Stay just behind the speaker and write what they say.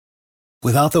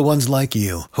Without the ones like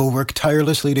you, who work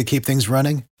tirelessly to keep things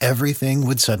running, everything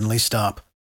would suddenly stop.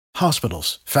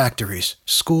 Hospitals, factories,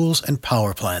 schools, and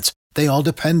power plants, they all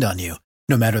depend on you.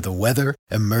 No matter the weather,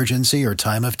 emergency, or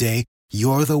time of day,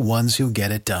 you're the ones who get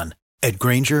it done. At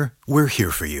Grainger, we're here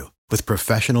for you with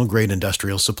professional-grade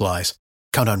industrial supplies.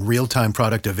 Count on real-time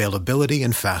product availability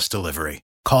and fast delivery.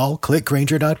 Call,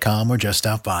 clickgrainger.com, or just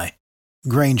stop by.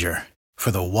 Grainger, for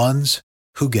the ones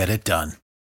who get it done.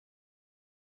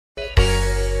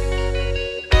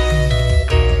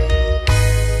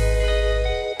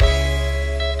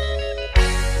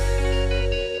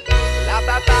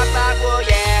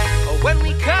 When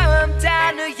we come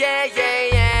down to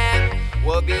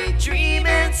we'll be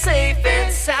dreaming safe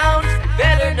and sound.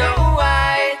 Better know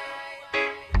why.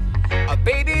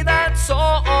 Baby, that's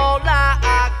all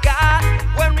I got.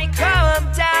 When we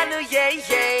come down to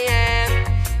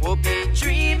we'll be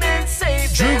dreaming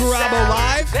safe Drew and Garabo sound.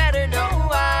 live. Better know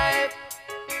why.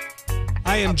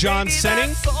 I am John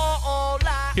Senning,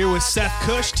 here with Seth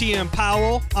Cush, TM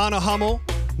Powell, Anna Hummel,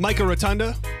 Micah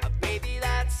Rotunda.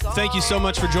 Thank you so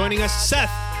much for joining us. Seth,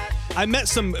 I met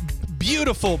some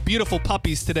beautiful, beautiful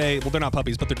puppies today. Well, they're not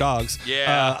puppies, but they're dogs.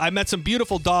 Yeah. I met some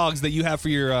beautiful dogs that you have for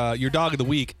your dog of the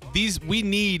week.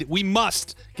 We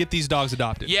must get these dogs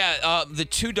adopted. Yeah, the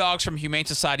two dogs from Humane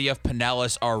Society of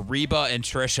Pinellas are Reba and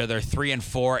Trisha. They're 3 and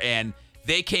 4, and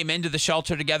they came into the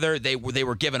shelter together. They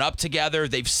were given up together.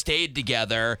 They've stayed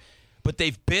together, but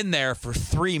they've been there for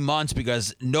 3 months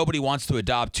because nobody wants to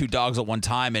adopt two dogs at one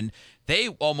time, and they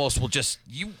almost will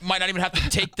you might not even have to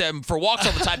take them for walks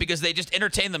all the time because they just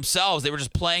entertain themselves. They were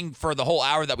just playing for the whole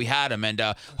hour that we had them, and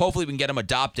hopefully we can get them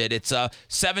adopted. It's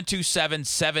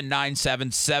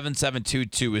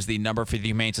 727-797-7722 is the number for the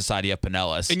Humane Society of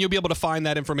Pinellas. And you'll be able to find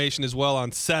that information as well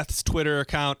on Seth's Twitter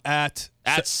account at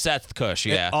Seth Cush,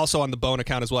 yeah. Also on the Bone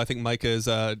account as well. I think Micah is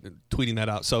tweeting that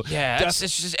out. So yeah,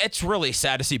 it's really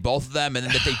sad to see both of them, and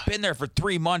that they've been there for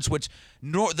 3 months, which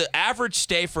the average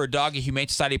stay for a dog at Humane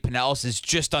Society of Pinellas is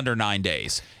just under 9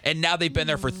 days, and now they've been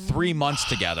there for 3 months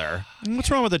together.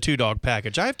 What's wrong with a 2-dog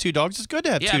package? I have 2 dogs. It's good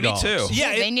to have 2 dogs. Yeah, me too.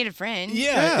 Yeah, they need a friend.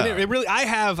 Yeah. It really. I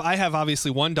have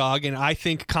obviously one dog, and I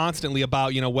think constantly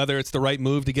about whether it's the right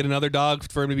move to get another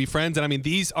dog for him to be friends. And I mean,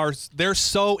 they're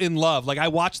so in love. Like I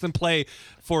watch them play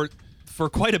for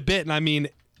quite a bit, and I mean,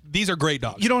 these are great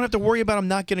dogs. You don't have to worry about them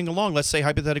not getting along. Let's say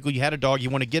hypothetically you had a dog, you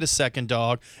want to get a second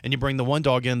dog, and you bring the one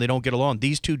dog in, they don't get along.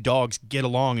 These 2 dogs get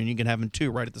along, and you can have them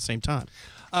 2 right at the same time.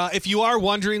 If you are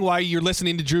wondering why you're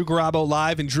listening to Drew Garabo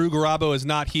live and Drew Garabo is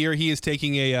not here, he is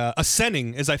taking a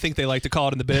senning, as I think they like to call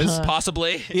it in the biz.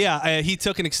 Possibly. Yeah, he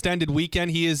took an extended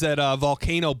weekend. He is at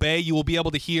Volcano Bay. You will be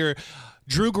able to hear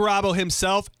Drew Garabo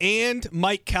himself and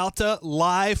Mike Calta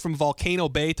live from Volcano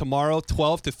Bay tomorrow,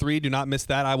 12 to 3. Do not miss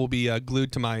that. I will be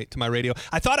glued to my radio.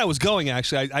 I thought I was going,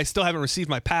 actually. I still haven't received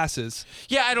my passes.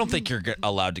 Yeah, I don't think you're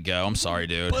allowed to go. I'm sorry,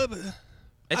 dude.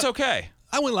 It's okay.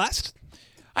 I went last.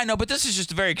 I know, but this is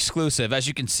just very exclusive. As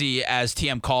you can see, as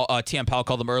TM Powell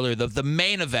called them earlier, the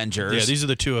main Avengers. Yeah, these are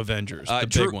the 2 Avengers, the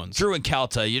big ones. Drew and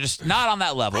Calta, you're just not on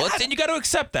that level. And you got to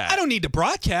accept that. I don't need to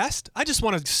broadcast. I just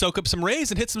want to soak up some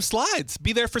rays and hit some slides.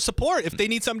 Be there for support if they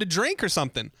need something to drink or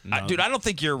something. No. Dude, I don't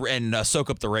think you're in soak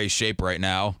up the rays shape right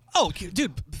now. Oh,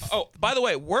 dude. Oh, by the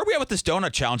way, where are we at with this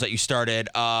donut challenge that you started?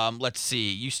 Let's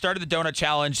see. You started the donut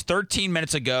challenge 13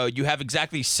 minutes ago. You have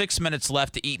exactly 6 minutes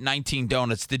left to eat 19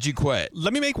 donuts. Did you quit?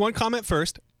 Let me make one comment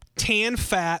first. Tan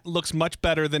fat looks much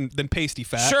better than pasty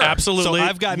fat. Sure. Absolutely. So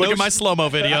I've got Look at my slow-mo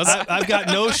videos. I've got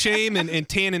no shame in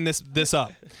tanning this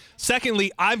up.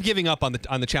 Secondly, I'm giving up on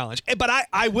the challenge. But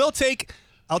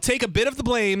I'll take a bit of the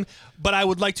blame, but I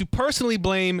would like to personally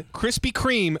blame Krispy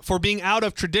Kreme for being out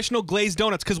of traditional glazed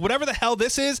donuts, because whatever the hell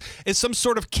this is some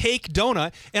sort of cake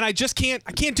donut, and I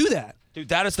can't do that. Dude,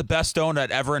 that is the best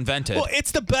donut ever invented. Well,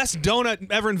 it's the best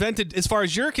donut ever invented as far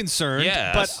as you're concerned.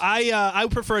 Yes. But I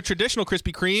prefer a traditional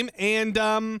Krispy Kreme,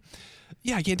 and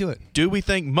yeah, I can't do it. Do we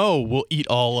think Mo will eat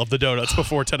all of the donuts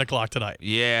before 10 o'clock tonight?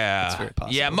 Yeah. That's very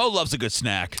possible. Yeah, Mo loves a good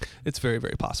snack. It's very,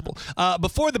 very possible.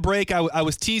 Before the break, I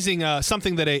was teasing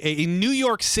something that a New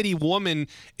York City woman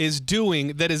is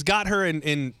doing that has got her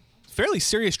in fairly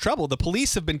serious trouble. The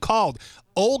police have been called.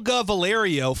 Olga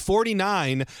Valerio,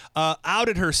 49,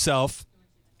 outed herself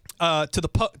to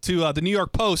the New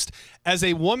York Post as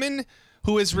a woman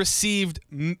who has received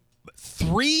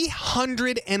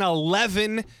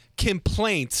 311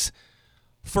 complaints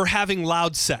for having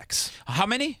loud sex. How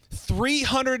many?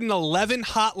 311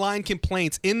 hotline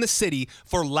complaints in the city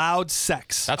for loud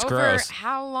sex. That's Over gross.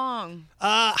 how long?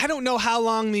 I don't know how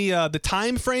long the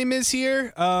time frame is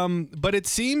here, but it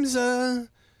seems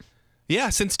Yeah,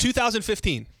 since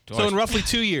 2015. So in roughly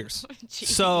 2 years.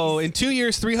 So in 2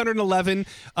 years, 311.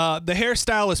 The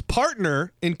hairstylist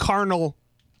partner in carnal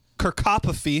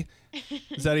kirkopathy.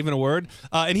 Is that even a word?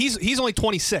 And he's only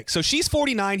 26. So she's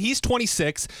 49. He's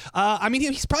 26. I mean,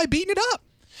 he's probably beating it up.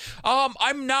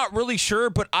 I'm not really sure,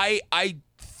 but I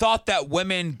thought that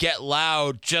women get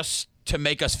loud just to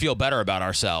make us feel better about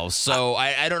ourselves. So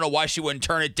I don't know why she wouldn't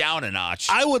turn it down a notch.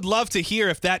 I would love to hear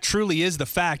if that truly is the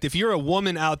fact. If you're a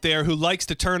woman out there who likes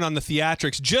to turn on the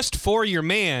theatrics just for your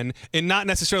man and not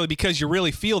necessarily because you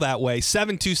really feel that way,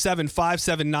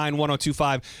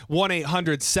 727-579-1025,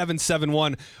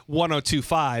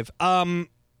 1-800-771-1025.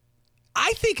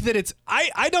 I think that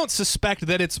I don't suspect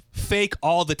that it's fake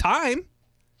all the time.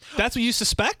 That's what you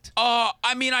suspect? I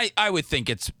mean, I would think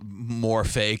it's more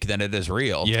fake than it is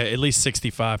real. Yeah, at least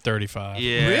 65-35.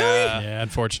 Yeah. Really? Yeah,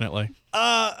 unfortunately.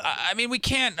 I mean, we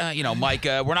can't,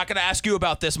 Micah, we're not going to ask you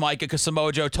about this, Micah, because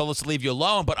Samoa Joe told us to leave you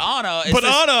alone. But Anna,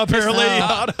 apparently.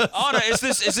 Anna, is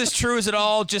this true? Is it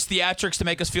all just theatrics to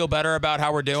make us feel better about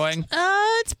how we're doing?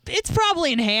 It's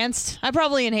probably enhanced. I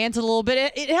probably enhance it a little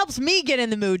bit. It helps me get in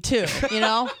the mood too. You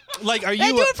know, Like, are you?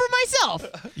 I do it for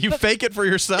myself. You fake it for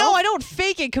yourself? No, I don't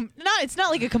fake it. It's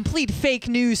not like a complete fake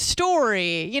news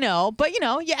story. You know, but you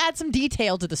add some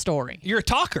detail to the story. You're a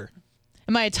talker.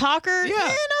 Am I a talker? Yeah.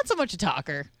 Not so much a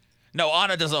talker. No,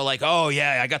 Anna doesn't like, oh,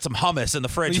 yeah, I got some hummus in the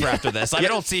fridge for after this. I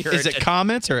don't see her. Is it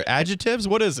comments or adjectives?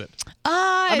 What is it?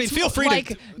 I mean, It's feel free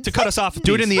like, to cut us off.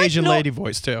 Do it in the like Asian no- lady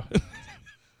voice, too.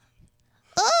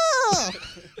 Oh,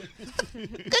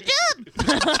 good job.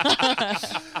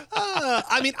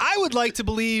 I mean, I would like to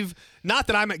believe not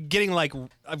that I'm getting that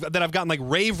I've gotten like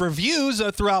rave reviews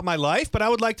throughout my life, but I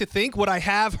would like to think what I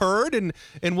have heard and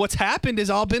what's happened has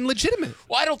all been legitimate.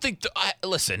 Well, I don't think.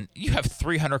 Listen, you have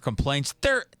 300 complaints.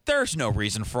 There's no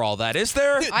reason for all that, is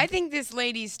there? I think this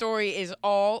lady's story is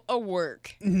all a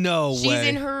work. No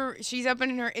way. She's up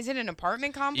in her, is it an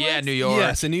apartment complex? Yeah, New York.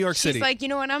 Yes, in New York She's City. like, you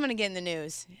know what? I'm going to get in the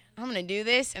news. I'm going to do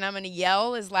this, and I'm going to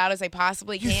yell as loud as I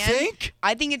possibly can. You think?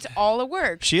 I think it's all a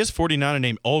work. She is 49 and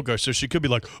named Olga, so she could be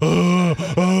like, No,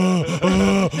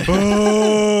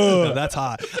 that's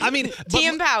hot. I mean,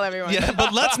 TM Pal, everyone. yeah,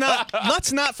 but let's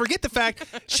not forget the fact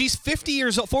she's 50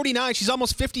 years old, 49. She's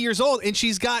almost 50 years old, and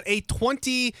she's got a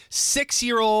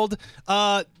 26-year-old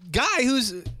guy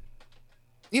who's,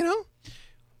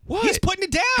 What? he's putting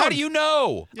it down. How do you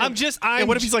know? yeah,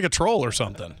 what if he's like a troll or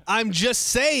something? I'm just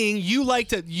saying you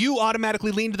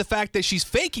automatically lean to the fact that she's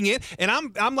faking it, and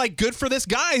I'm like, good for this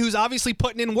guy who's obviously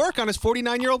putting in work on his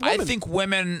 49-year-old woman. I think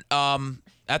women,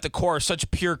 at the core, are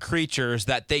such pure creatures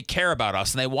that they care about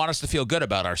us and they want us to feel good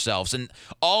about ourselves. And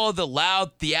all of the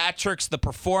loud theatrics, the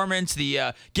performance,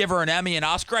 the give her an Emmy and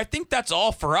Oscar, I think that's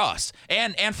all for us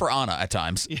and for Anna at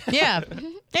times. Yeah, yeah.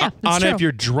 That's Anna, true. if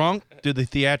you're drunk, do the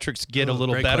theatrics get a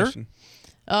little Great better? question.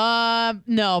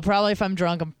 No, probably if I'm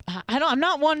drunk. I'm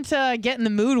not one to get in the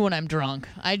mood when I'm drunk.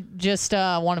 I just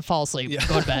want to fall asleep,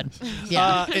 go to bed.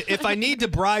 Yeah. If I need to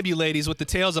bribe you ladies with the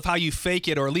tales of how you fake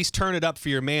it or at least turn it up for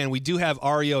your man, we do have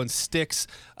Ario and Styx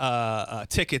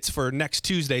tickets for next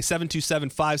Tuesday,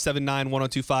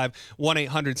 727-579-1025,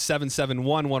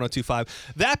 1-800-771-1025.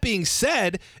 That being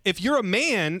said, if you're a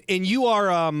man and you are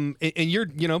and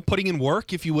you're putting in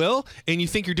work, if you will, and you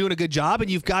think you're doing a good job and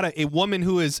you've got a woman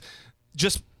who is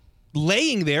just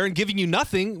laying there and giving you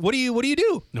nothing, what do you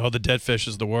do? No, the dead fish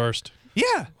is the worst.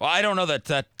 Yeah. Well, I don't know that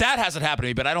hasn't happened to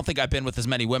me, but I don't think I've been with as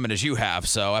many women as you have,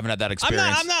 so I haven't had that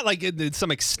experience. I'm not like in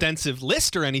some extensive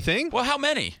list or anything. Well, how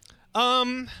many?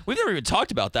 We've never even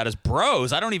talked about that as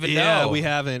bros. I don't even know. Yeah, we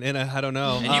haven't, and I don't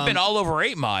know. And you've been all over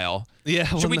 8 Mile. Yeah.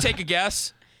 Should we take a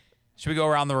guess? Should we go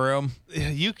around the room?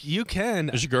 You can.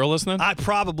 Is your girl listening? I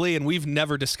probably, and we've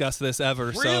never discussed this ever.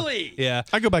 Really? So, yeah.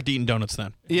 I go back to eating donuts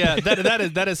then. Yeah.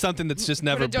 That is something that's just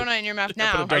never. Put a donut in your mouth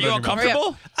now. Are you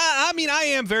uncomfortable? I mean, I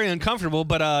am very uncomfortable,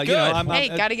 but Good. I'm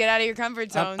Got to get out of your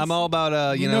comfort zones. I'm all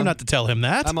about You know not to tell him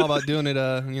that. I'm all about doing it.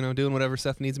 Doing whatever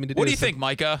Seth needs me to do. What do you So- think,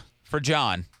 Micah, for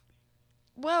John?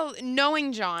 Well,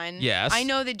 knowing John, Yes. I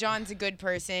know that John's a good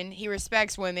person. He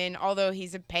respects women, although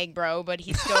he's a peg bro, but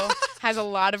he still has a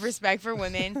lot of respect for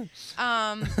women.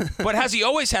 But has he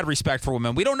always had respect for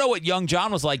women? We don't know what young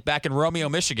John was like back in Romeo,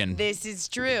 Michigan. This is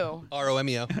true.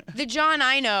 ROMEO. The John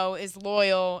I know is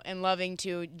loyal and loving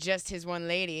to just his one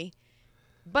lady.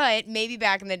 But maybe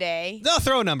back in the day, No,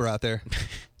 throw a number out there.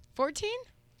 14?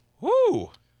 Woo.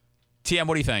 TM,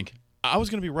 what do you think? I was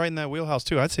going to be right in that wheelhouse,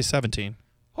 too. I'd say 17.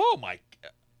 Oh, my.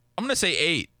 I'm going to say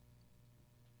 8.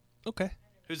 Okay.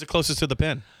 Who's the closest to the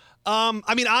pin?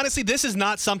 I mean, honestly, this is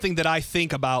not something that I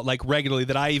think about like regularly,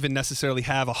 that I even necessarily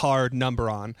have a hard number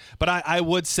on. But I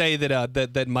would say that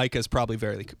that Micah is probably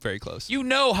very, very close. You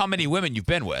know how many women you've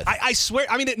been with. I swear,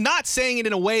 I mean, not saying it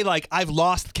in a way like I've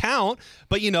lost count,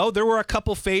 but there were a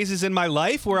couple phases in my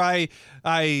life where I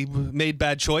made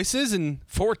bad choices, and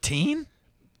 14?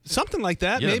 something like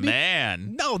that. You're maybe. the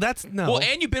man. No, that's no. Well,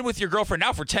 and you've been with your girlfriend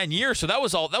now for 10 years, so that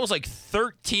was like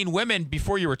 13 women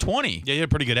before you were 20. Yeah, you had a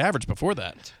pretty good average before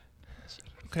that.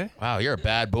 Okay. Wow, you're a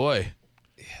bad boy.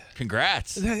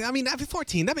 Congrats. I mean,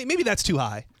 14. Maybe that's too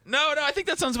high. No, I think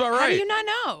that sounds about How right. do you not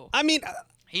know? I mean,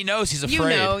 He knows he's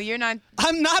afraid. You know, you're not.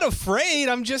 I'm not afraid.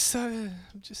 I'm just. I mean,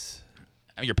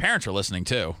 your parents are listening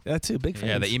too. Yeah, too big fans.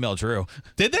 Yeah, they emailed Drew.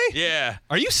 Did they? Yeah.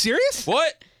 Are you serious?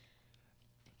 What?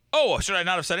 Oh, should I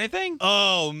not have said anything?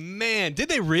 Oh man, did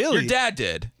they really? Your dad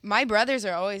did. My brothers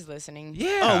are always listening.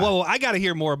 Yeah. Oh, well, I got to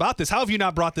hear more about this. How have you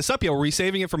not brought this up yet? Were we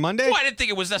saving it for Monday? Well, I didn't think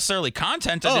it was necessarily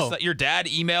content. I just thought your dad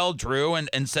emailed Drew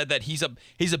and said that he's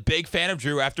a big fan of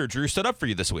Drew after Drew stood up for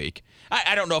you this week.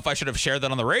 I don't know if I should have shared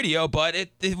that on the radio, but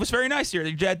it was very nice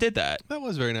your dad did that. That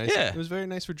was very nice. Yeah. It was very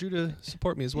nice for Drew to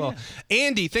support me as well. Yeah.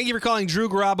 Andy, thank you for calling Drew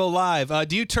Garabo Live.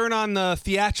 Do you turn on the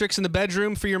theatrics in the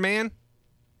bedroom for your man?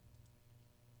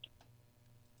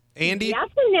 Andy? Yes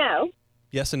and no.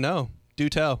 Yes and no. Do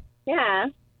tell. Yeah.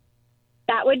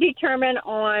 That would determine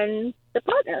on the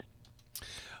partner.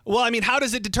 Well, I mean, how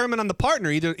does it determine on the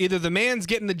partner? Either the man's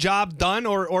getting the job done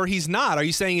or he's not. Are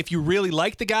you saying if you really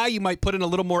like the guy, you might put in a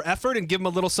little more effort and give him a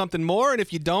little something more, and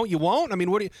if you don't, you won't? I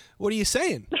mean, what are you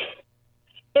saying?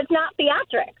 It's not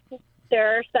theatrics.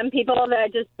 There are some people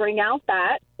that just bring out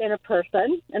that in a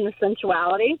person and the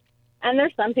sensuality. And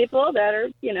there's some people that are,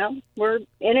 we're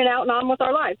in and out and on with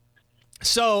our lives.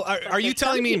 So are you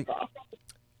telling me... People.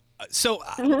 So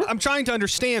I'm trying to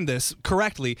understand this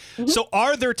correctly. So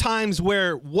are there times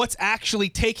where what's actually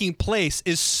taking place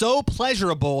is so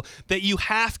pleasurable that you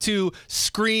have to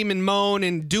scream and moan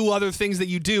and do other things that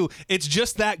you do? It's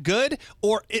just that good?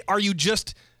 Or are you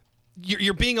just...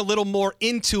 You're being a little more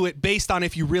into it based on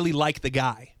if you really like the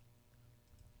guy?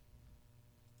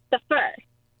 The first.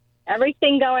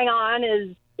 Everything going on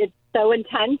it's so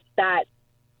intense that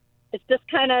it's just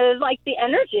kind of like the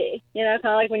energy, kind of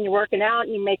like when you're working out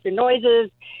and you make your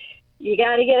noises, you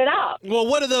got to get it out. Well,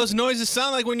 what do those noises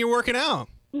sound like when you're working out?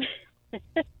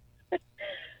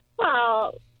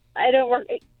 Well, I don't work,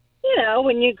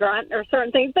 when you grunt or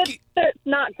certain things, but there's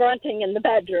not grunting in the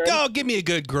bedroom. Oh, give me a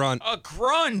good grunt. A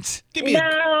grunt? Give me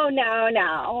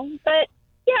No. But,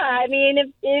 yeah, I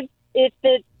mean, if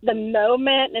it's the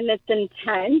moment and it's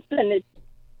intense and it's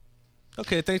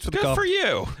Okay, thanks for the Good call. for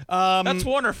you. That's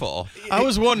wonderful. I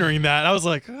was wondering that. I was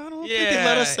like, I don't think they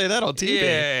let us say that on TV.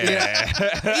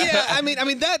 Yeah, I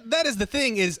mean that is the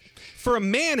thing is for a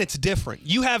man it's different.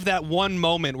 You have that one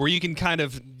moment where you can kind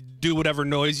of do whatever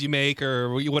noise you make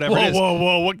or whatever it is.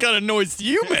 Whoa. What kind of noise do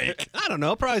you make? I don't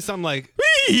know, probably something like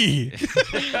Wee!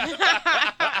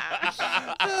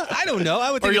 I don't know.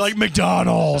 I would think Or you like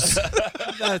McDonald's?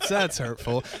 that's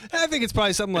hurtful. I think it's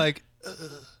probably something like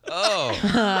Oh,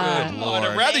 good Lord.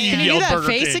 I'd rather you Can you yell do that Burger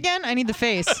face King. again? I need the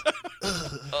face.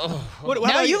 what Now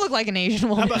about you look like an Asian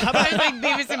woman. How It's about, like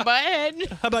Beavis and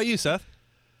Butthead. how about you, Seth?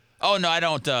 Oh, no, I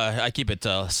don't. I keep it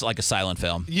like a silent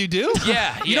film. You do?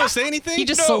 Yeah. You don't say anything? He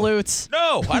just No. salutes.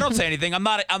 No, I don't say anything. I'm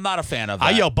not a fan of that.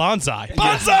 I yell bonsai.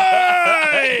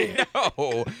 Bonsai!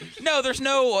 No, there's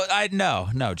no.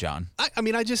 No, John. I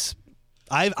mean,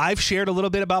 I've shared a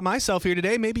little bit about myself here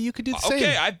today. Maybe you could do the same.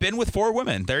 Okay, I've been with 4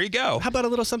 women. There you go. How about a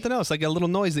little something else, like a little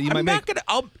noise that you might I'm make? not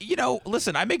gonna.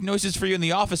 Listen. I make noises for you in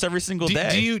the office every single day.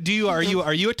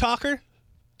 Are you a talker?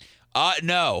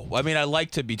 No. I mean, I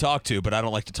like to be talked to, but I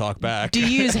don't like to talk back. Do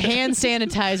you use hand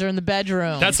sanitizer in the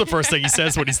bedroom? That's the first thing he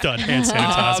says when he's done. Hand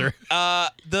sanitizer.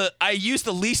 I use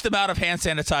the least amount of hand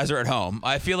sanitizer at home.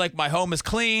 I feel like my home is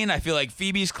clean. I feel like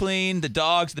Phoebe's clean. The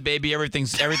dogs, the baby,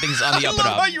 everything's on the up and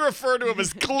up. How you refer to him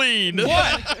as clean.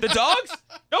 What? The dogs?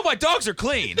 No, my dogs are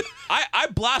clean. I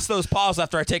blast those paws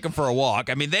after I take them for a walk.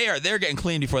 I mean, they're getting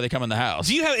clean before they come in the house.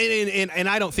 Do you have and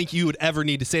I don't think you would ever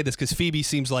need to say this because Phoebe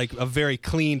seems like a very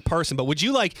clean person. But would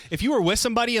you like if you were with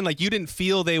somebody and like you didn't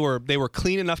feel they were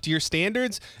clean enough to your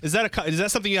standards? Is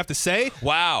that something you have to say?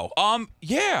 Wow.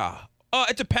 Yeah.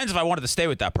 It depends if I wanted to stay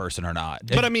with that person or not.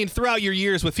 But I mean, throughout your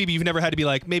years with Phoebe, you've never had to be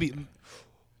like maybe.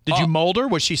 Did you mold her?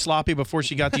 Was she sloppy before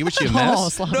she got to you? Was she a mess? Oh,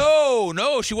 sloppy.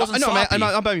 No, she wasn't No, man, sloppy. I'm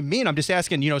not about mean. I'm just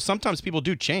asking. Sometimes people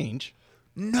do change.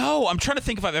 No, I'm trying to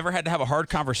think if I've ever had to have a hard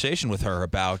conversation with her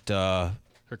about.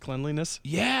 Her cleanliness.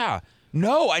 Yeah.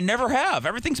 No, I never have.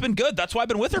 Everything's been good. That's why I've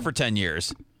been with her for 10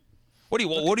 years. What do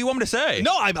you want me to say?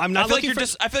 No, I'm not looking for...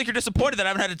 I feel like you're disappointed that I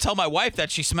haven't had to tell my wife that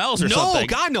she smells or no, something. No,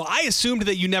 God, no. I assumed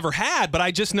that you never had, but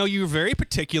I just know you're very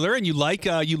particular and you like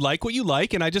what you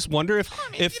like, and I just wonder if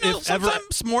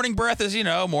sometimes morning breath is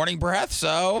morning breath.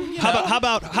 So how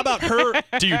about her?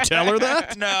 Do you tell her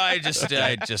that? No, I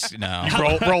just no.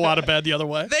 Roll out of bed the other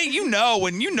way.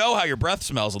 When you know how your breath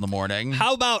smells in the morning.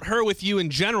 How about her with you in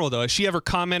general, though? Has she ever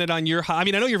commented on your? I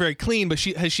mean, I know you're very clean, but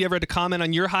has she ever had to comment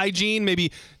on your hygiene?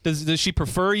 Maybe does she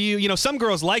prefer you? You know, some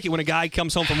girls like it when a guy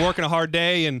comes home from working a hard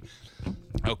day and.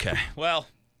 Okay, well,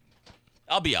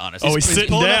 I'll be honest. He's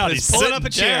sitting down. He's pulling up a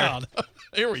chair.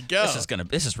 Here we go.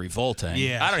 This is revolting.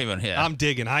 Yeah, I don't even hit. I'm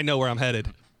digging. I know where I'm headed.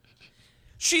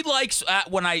 She likes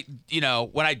when I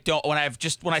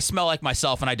smell like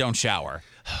myself and I don't shower.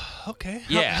 Okay.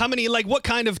 Yeah. How many, what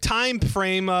kind of time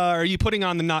frame are you putting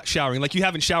on the not showering? Like you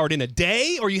haven't showered in a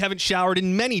day or you haven't showered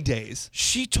in many days?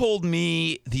 She told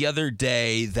me the other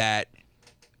day that,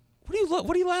 what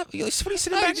are you laughing? What are you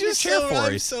sitting back in your chair for?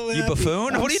 I'm so you happy.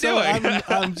 buffoon? What are you doing?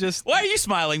 I'm just. Why are you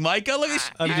smiling, Micah? Look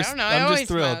at I don't know. I'm I just always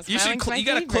thrilled. smile. you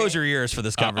got to close your ears for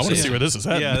this I want conversation. to see where this is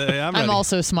heading. Yeah, I'm ready. I'm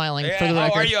also smiling for the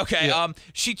record. Are you okay? Yeah.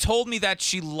 She told me that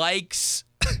she likes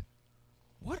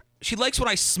what? She likes when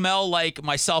I smell like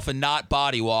myself and not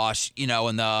body wash. In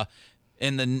the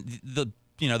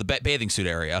bathing suit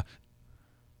area.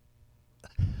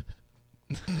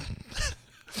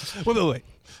 Wait.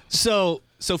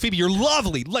 So Phoebe, you're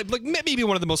lovely. Like maybe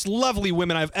one of the most lovely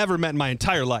women I've ever met in my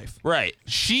entire life. Right.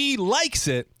 She likes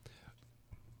it.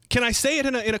 Can I say it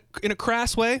in a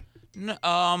crass way?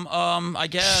 I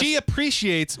guess She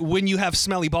appreciates when you have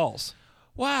smelly balls.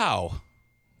 Wow,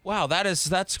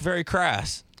 that's very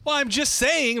crass. Well, I'm just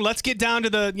saying, let's get down to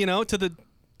the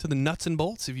to the nuts and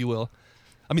bolts, if you will.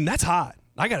 I mean, that's hot.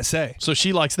 I gotta say. So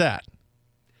she likes that.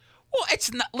 Well,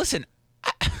 it's not. Listen,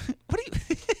 what do you?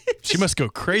 She must go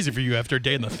crazy for you after a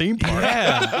day in the theme park.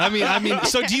 Yeah, I mean.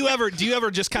 So do you ever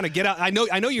just kind of get out? I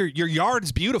know your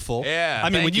yard's beautiful. Yeah.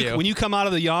 I mean, thank when you come out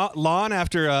of the lawn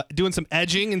after doing some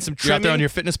edging and some You're trimming. out there on your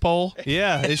fitness pole.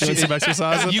 Yeah, Doing some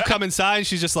exercises. You come inside and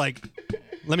she's just like,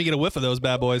 let me get a whiff of those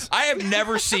bad boys. I have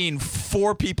never seen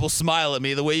 4 people smile at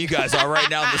me the way you guys are right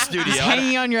now in the studio. Just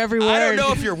hanging on your every word. I don't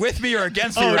know if you're with me or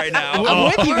against me right now. I'm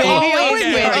with you, baby. I'm with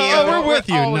you. Oh, we're with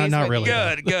you. No, Always not with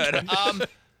really. Good.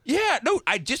 Yeah, no,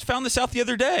 I just found this out the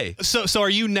other day. So are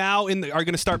you now are going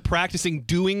to start practicing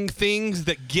doing things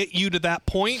that get you to that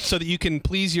point so that you can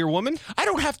please your woman? I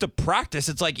don't have to practice.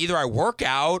 It's like either I work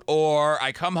out or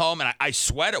I come home and I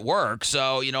sweat at work.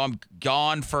 So, I'm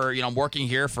gone for, I'm working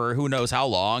here for who knows how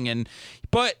long.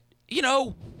 But we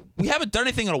haven't done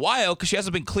anything in a while because she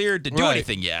hasn't been cleared to do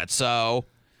anything yet. So,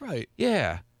 Right.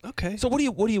 yeah. Okay. So what do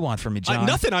you want from me, John?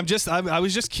 Nothing. I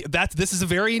was just this is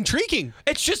very intriguing.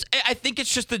 I think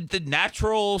it's just the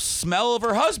natural smell of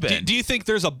her husband. Do you think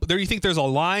there's a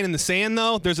line in the sand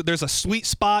though? There's a sweet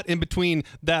spot in between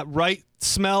that right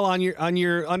smell on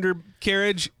your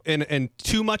undercarriage and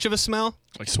too much of a smell?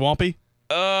 Like swampy?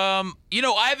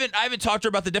 I haven't talked to her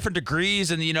about the different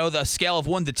degrees and the scale of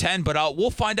 1 to 10, but we'll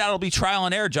find out. It'll be trial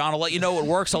and error, John. I'll let you know what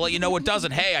works. I'll let you know what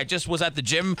doesn't. Hey, I just was at the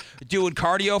gym doing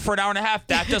cardio for an hour and a half.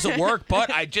 That doesn't work, but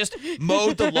I just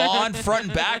mowed the lawn front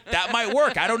and back. That might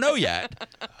work. I don't know yet.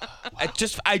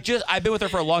 I've been with her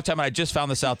for a long time, and I just found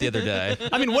this out the other day.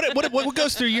 I mean, what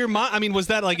goes through your mind? I mean, was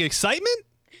that like excitement?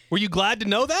 Were you glad to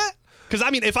know that? Because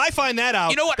if I find that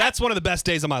out, that's one of the best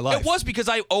days of my life. It was because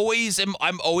I'm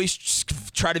always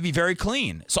try to be very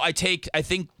clean. So I think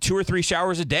 2 or 3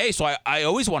 showers a day. So I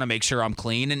always want to make sure I'm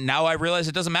clean. And now I realize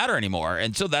it doesn't matter anymore.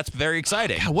 And so that's very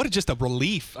exciting. God, just a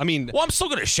relief. I mean, well, I'm still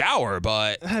gonna shower,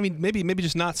 but maybe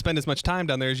just not spend as much time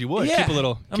down there as you would. Yeah. Keep a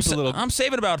little. I'm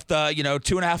saving about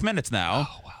 2.5 minutes now.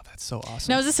 Oh wow. So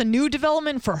awesome. Now, is this a new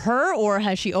development for her, or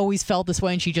has she always felt this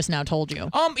way and she just now told you?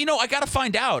 I gotta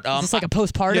find out. Is this like a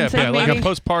postpartum thing? Yeah, like maybe? a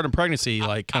postpartum pregnancy,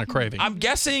 kind of craving. I'm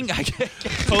guessing.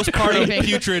 Postpartum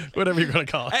putrid, whatever you're gonna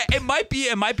call it. It might be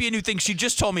a new thing. She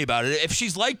just told me about it. If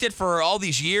she's liked it for all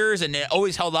these years and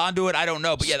always held on to it, I don't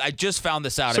know. But yeah, I just found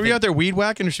this out. So were you out there weed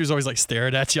whacking, or she was always like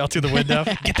staring at you out through the window?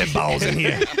 Get them balls in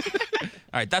here.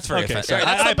 All right, that's very offensive. Sorry.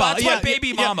 That's my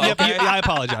baby mama. Okay? I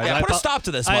apologize. Yeah, put a stop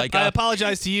to this, Mike. I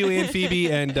apologize to you and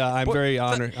Phoebe, and I'm very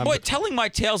honored. Boy, telling my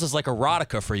tales is like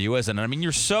erotica for you, isn't it? I mean,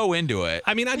 you're so into it.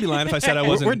 I mean, I'd be lying if I said I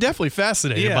wasn't. We're definitely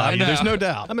fascinated by I you. know. There's no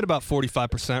doubt. I'm at about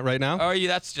 45% right now. Oh,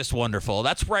 that's just wonderful.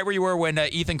 That's right where you were when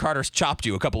Ethan Carter chopped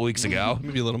you a couple weeks ago.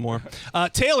 Maybe a little more.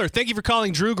 Taylor, thank you for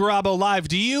calling Drew Garabo Live.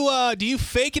 Do you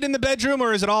fake it in the bedroom,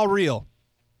 or is it all real?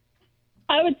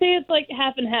 I would say it's like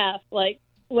half and half. Like,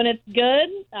 when it's good,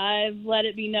 I've let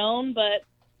it be known, but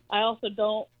I also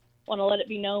don't want to let it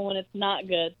be known when it's not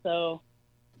good. So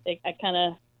I kind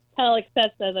of kind of like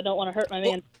Seth says, I don't want to hurt my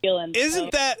man's feelings.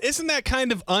 Isn't that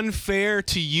kind of unfair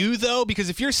to you though? Because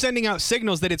if you're sending out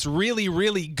signals that it's really,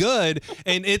 really good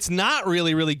and it's not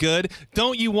really, really good,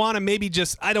 don't you want to maybe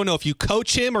just, I don't know if you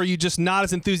coach him or you just not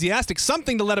as enthusiastic,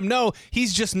 something to let him know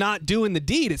he's just not doing the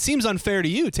deed? It seems unfair to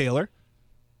you, Taylor.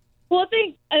 Well,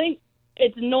 I think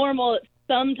it's normal.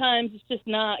 Sometimes it's just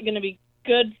not going to be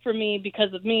good for me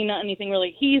because of me, not anything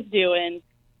really he's doing.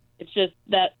 It's just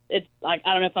that it's like,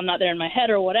 I don't know if I'm not there in my head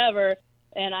or whatever,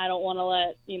 and I don't want to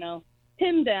let,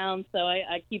 him down, so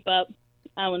I keep up,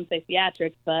 I wouldn't say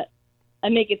theatrics, but I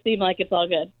make it seem like it's all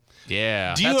good.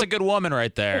 Yeah, that's a good woman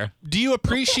right there. Do you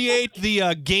appreciate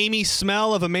the gamey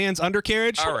smell of a man's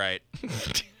undercarriage? All right.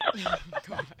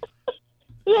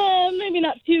 Well, maybe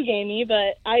not too gamey,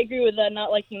 but I agree with not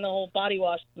liking the whole body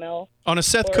wash smell. On a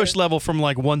Seth Cush level from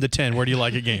like 1 to 10, where do you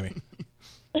like it gaming?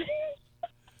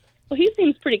 Well, he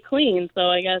seems pretty clean, so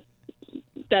I guess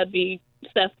that'd be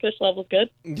Seth Cush level good.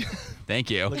 Thank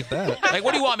you. Look at that. Like,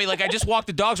 what do you want me? Like, I just walked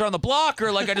the dogs around the block,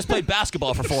 or like I just played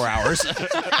basketball for 4 hours?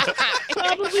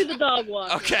 Probably the dog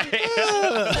walk. Okay.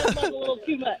 That's a little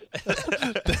too much.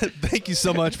 Thank you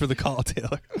so much for the call,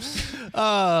 Taylor.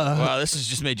 Wow, this has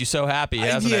just made you so happy,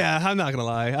 hasn't it? Yeah, I'm not gonna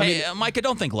lie. Hey, Micah,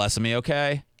 don't think less of me,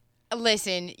 okay?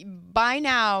 Listen, by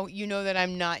now you know that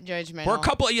I'm not judgmental. We're a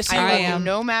couple of you. See, I am,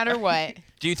 no matter what.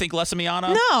 Do you think less of me, Anna?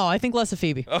 No, I think less of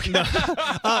Phoebe. Okay.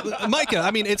 Micah,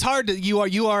 I mean, it's hard to you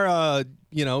are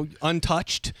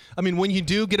untouched. I mean, when you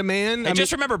do get a man, And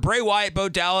just remember, Bray Wyatt, Bo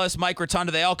Dallas, Mike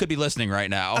Rotunda, they all could be listening right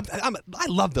now. I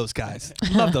love those guys.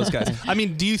 Love those guys. I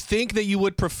mean, do you think that you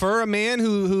would prefer a man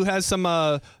who has some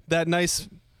that nice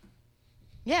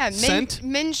Yeah, scent?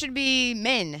 men should be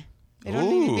men. They don't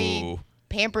need to be Ooh.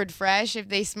 pampered fresh. If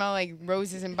they smell like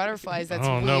roses and butterflies, that's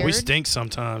Oh weird. no, we stink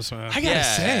sometimes, man. I gotta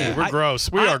say, We're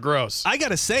gross. We are gross. I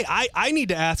gotta say, I need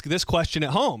to ask this question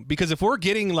at home because if we're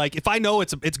getting if I know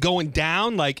it's going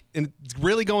down, and it's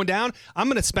really going down, I'm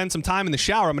gonna spend some time in the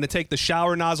shower. I'm gonna take the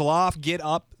shower nozzle off, get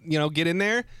up, get in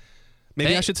there.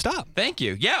 Maybe I should stop. Thank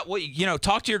you. Yeah, well,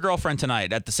 talk to your girlfriend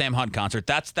tonight at the Sam Hunt concert.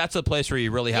 That's a place where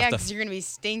you really have Yeah, to. because you're gonna be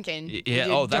stinking. Yeah, with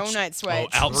your that's- donut sweat.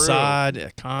 Outside at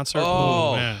a concert.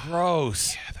 Oh, man.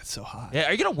 gross. Yeah, that's so hot. Yeah,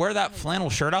 are you gonna wear that flannel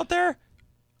shirt out there?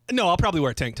 No, I'll probably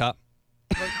wear a tank top.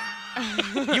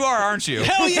 You are, aren't you?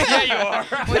 Hell yeah. Yeah, you are.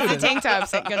 What's the tank top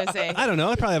gonna say? I don't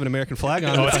know. I probably have an American flag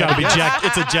on. Oh, it's got to be Jack.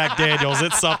 It's a Jack Daniels.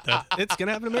 It's something. It's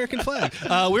gonna have an American flag.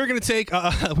 We're gonna take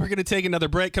another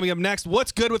break. Coming up next,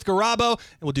 what's good with Garabo,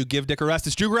 and we'll do Give Dick a Rest.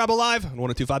 It's Drew Garabo live on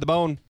 102.5 The Bone.